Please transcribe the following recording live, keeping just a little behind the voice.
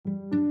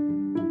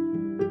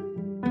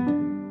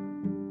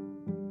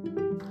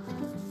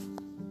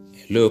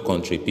Hello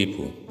country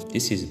people,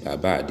 this is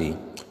Baba Ade.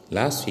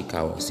 Last week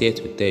I was here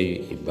to tell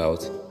you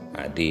about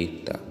a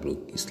day that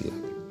broke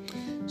Islam.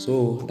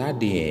 So that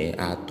day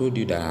I told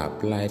you that I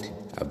applied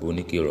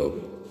Abonike rub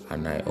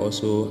and I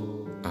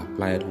also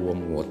applied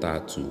warm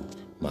water to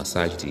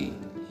massage the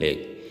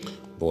leg.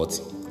 But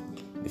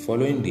the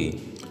following day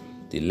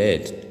the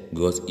leg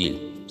got ill.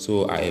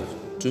 So I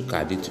took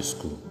Ade to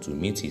school to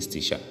meet his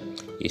teacher.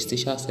 His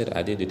teacher said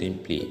Ade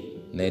didn't play,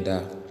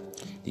 neither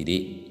did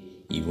he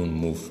even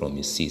move from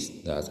his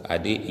seat, that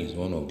Ade is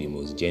one of the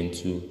most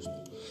gentle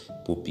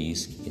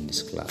puppies in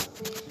this class.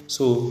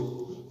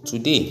 So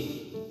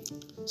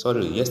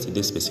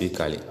yesterday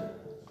specifically,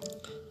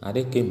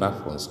 Ade came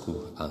back from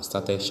school and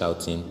started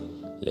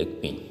shouting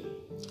leg pain.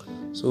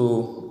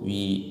 So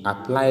we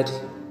applied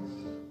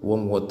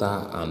warm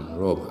water and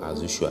rub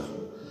as usual,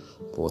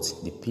 but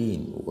the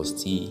pain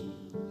was still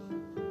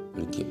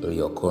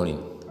reoccurring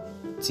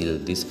till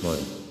this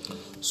morning.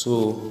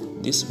 So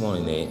this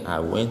morning I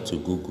went to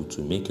Google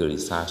to make a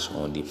research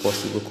on the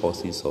possible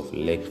causes of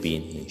leg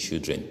pain in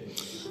children,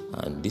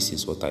 and this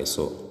is what I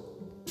saw.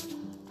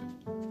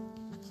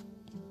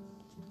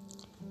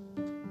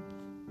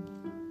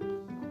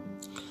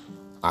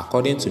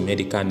 According to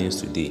Medical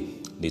News Today,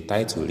 the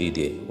title read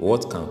there,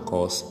 "What can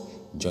cause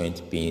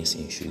joint pains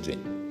in children?"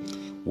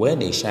 When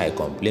a child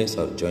complains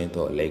of joint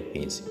or leg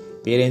pains,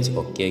 parents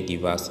or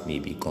caregivers may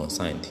be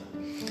concerned.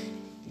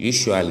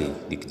 Usually,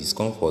 the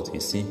discomfort will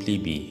simply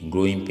be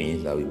growing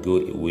pains that will go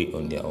away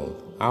on their own.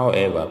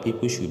 However,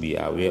 people should be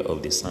aware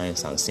of the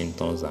signs and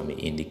symptoms that may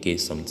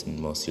indicate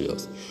something more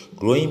serious.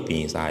 Growing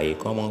pains are a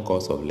common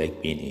cause of leg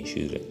pain in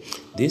children.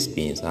 These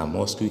pains are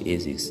muscle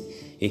aches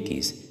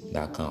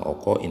that can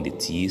occur in the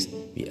teeth,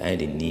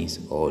 behind the knees,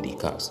 or the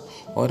calves.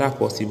 Other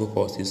possible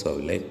causes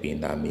of leg pain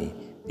that may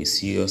be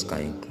serious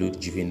can include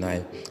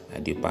juvenile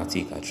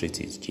idiopathic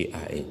arthritis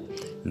 (JIA),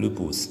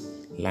 lupus,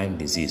 Lyme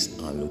disease,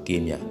 and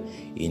leukemia.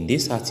 In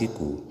this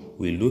article,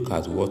 we look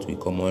at what we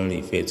commonly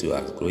refer to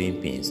as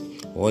growing pains,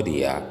 what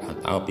they are,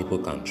 and how people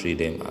can treat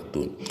them at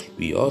home.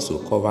 We also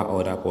cover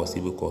other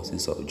possible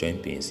causes of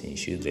joint pains in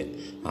children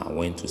and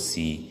when to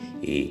see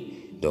a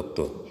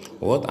doctor.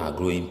 What are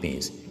growing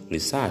pains?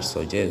 Research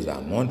suggests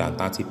that more than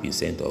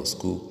 30% of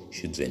school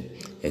children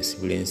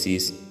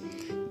experiences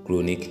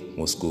chronic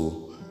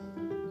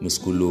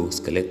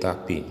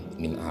musculoskeletal pain.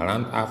 In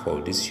around half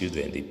of these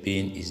children, the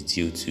pain is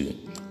due to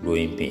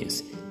growing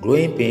pains.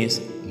 Growing pains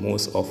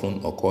most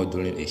often occur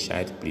during a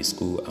child's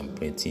preschool and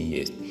preteen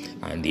years,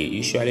 and they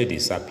usually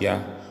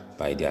disappear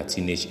by their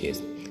teenage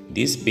years.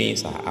 These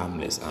pains are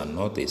harmless and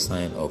not a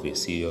sign of a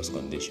serious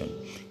condition.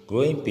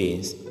 Growing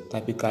pains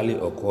typically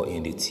occur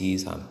in the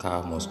teeth and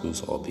calf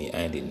muscles or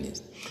behind the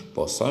knees,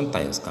 but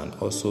sometimes can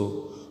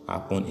also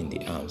happen in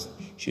the arms.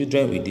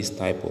 Children with this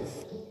type of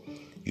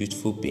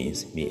youthful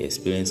pains may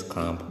experience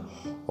cramp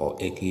or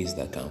aches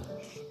that can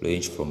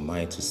range from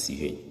mild to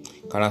severe.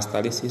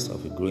 Characteristics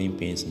of growing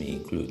pains may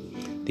include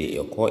they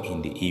occur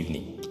in the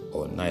evening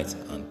or night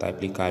and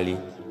typically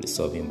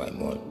resolving by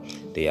morning.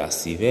 They are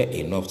severe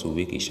enough to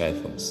wake a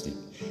child from sleep.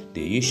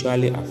 They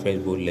usually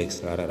affect both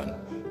legs rather than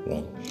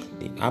one.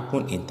 They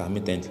happen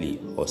intermittently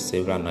or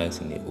several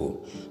nights in a row.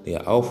 They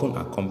are often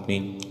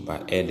accompanied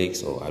by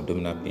headaches or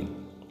abdominal pain.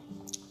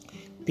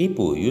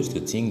 People used to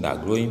think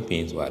that growing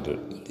pains were the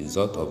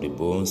result of the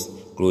bones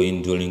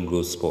growing during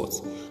growth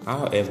spurts.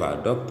 However,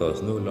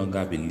 doctors no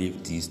longer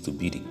believe this to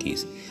be the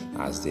case,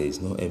 as there is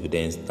no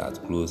evidence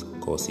that growth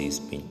causes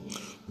pain.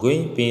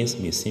 Growing pains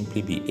may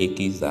simply be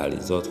aches that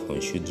result from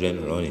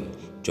children running,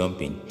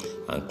 jumping,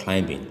 and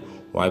climbing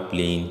while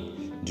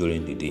playing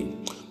during the day.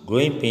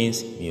 Growing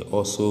pains may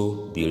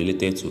also be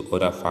related to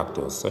other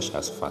factors such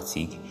as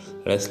fatigue,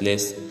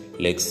 restless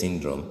leg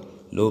syndrome,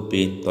 low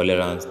pain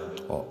tolerance,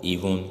 or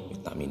even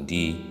vitamin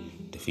D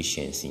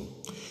deficiency.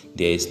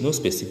 There is no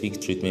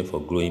specific treatment for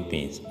growing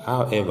pains.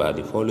 However,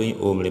 the following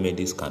home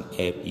remedies can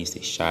help ease a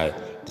child's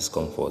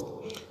discomfort.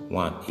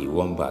 1. A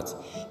warm bath.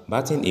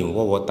 Bathing in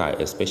warm water,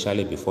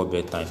 especially before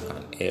bedtime,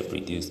 can help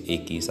reduce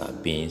aches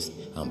and pains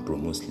and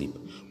promote sleep.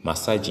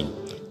 Massaging.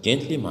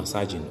 Gently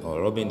massaging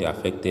or rubbing the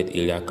affected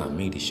area can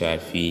make the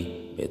child feel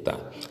better.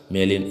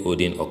 Mailing,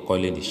 holding, or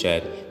calling the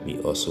child may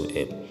also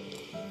help.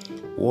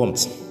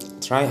 Warmth.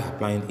 Try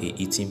applying a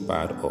heating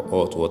pad or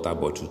hot water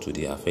bottle to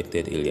the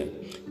affected area.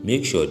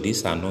 Make sure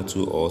these are not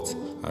too hot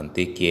and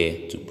take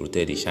care to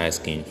protect the child's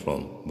skin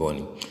from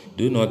burning.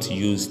 Do not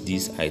use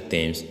these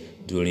items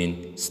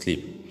during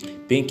sleep.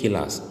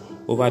 Painkillers.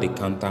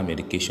 Over-the-counter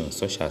medications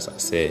such as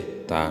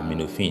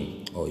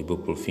acetaminophen or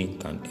ibuprofen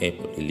can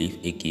help relieve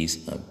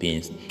aches and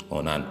pains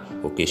on an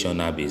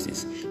occasional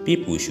basis.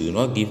 People should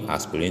not give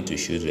aspirin to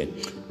children.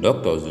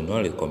 Doctors do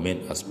not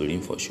recommend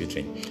aspirin for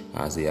children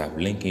as they have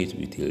linked it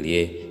with a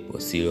rare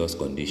but serious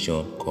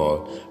condition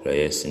called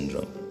Reye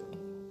syndrome.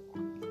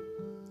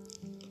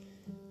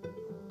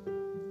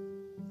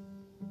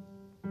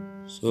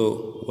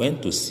 So, when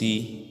to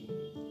see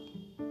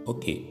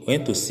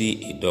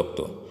a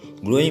doctor.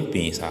 Growing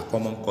pains are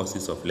common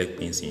causes of leg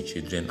pains in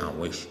children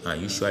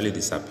and usually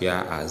disappear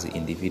as the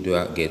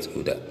individual gets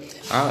older.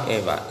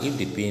 However, if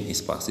the pain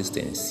is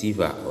persistent,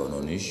 severe, or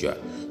unusual,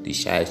 the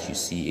child should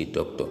see a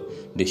doctor.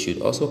 They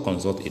should also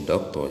consult a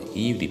doctor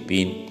if the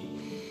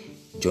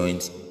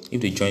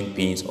joint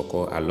pains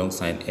occur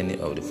alongside any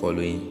of the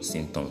following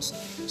symptoms: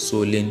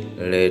 swollen,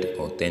 red,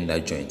 or tender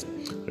joint,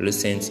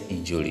 recent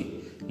injury,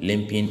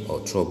 limping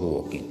or trouble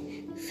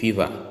walking,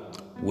 fever,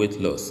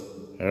 weight loss,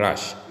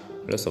 rash,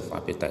 loss of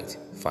appetite,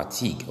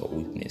 fatigue, or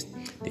weakness.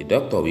 The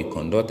doctor will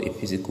conduct a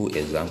physical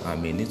exam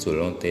and may need to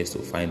run tests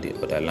to find the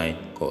underlying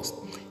cause.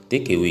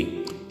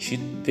 Takeaway: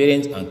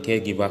 parents and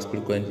caregivers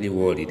frequently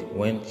worried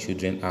when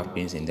children have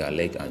pains in their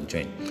leg and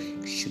joint.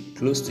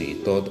 Close to a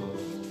third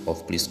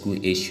of preschool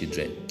age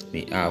children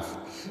may have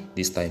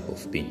this type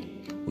of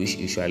pain, which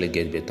usually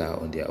get better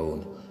on their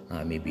own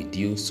and may be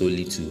due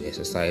solely to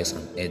exercise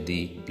and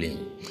healthy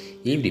playing.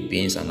 If the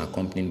pains are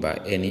accompanied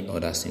by any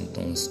other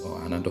symptoms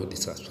or an adult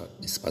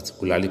is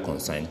particularly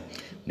concerned,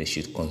 they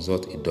should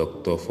consult a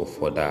doctor for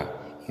further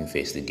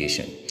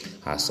investigation,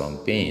 as some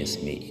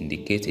pains may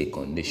indicate a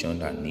condition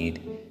that need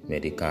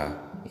medical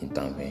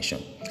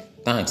intervention.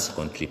 Thanks,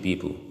 country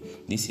people.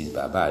 This is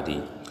Baba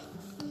Ade.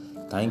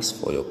 Thanks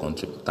for your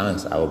contribution.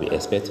 Thanks. I will be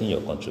expecting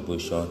your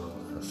contribution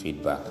and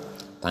feedback.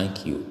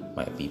 Thank you,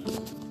 my people.